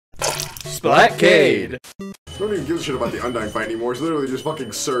SplatCade. I don't even give a shit about the Undying fight anymore. It's literally just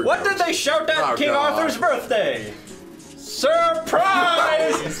fucking Surge. What did they shout at King Arthur's birthday?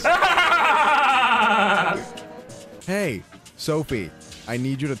 Surprise! Hey, Sophie, I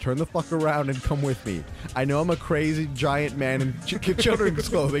need you to turn the fuck around and come with me. I know I'm a crazy giant man in children's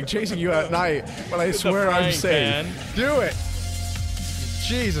clothing chasing you at night, but I swear I'm safe. Do it!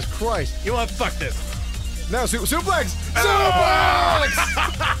 Jesus Christ. You want fuck this? Now, suplex! Suplex!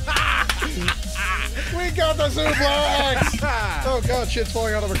 We got the suplex! Oh god, shit's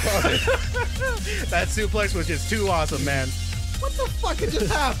falling out of her closet. That suplex was just too awesome, man. What the fuck had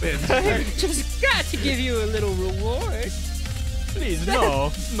just happened? Just got to give you a little reward. Please,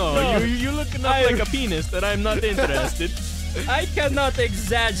 no. You look enough like a penis that I'm not interested. I cannot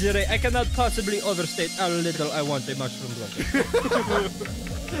exaggerate. I cannot possibly overstate how little I want a mushroom blood.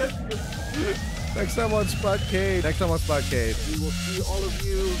 Next time on SplatCade. Next time on SplatCade. We will see all of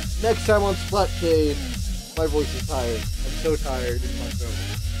you next time on SplatCade. My voice is tired. I'm so tired in my throat.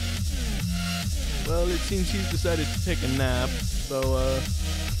 Well, it seems he's decided to take a nap, so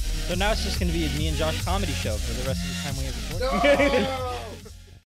So now it's just going to be a me and Josh comedy show for the rest of the time we have recorded. No!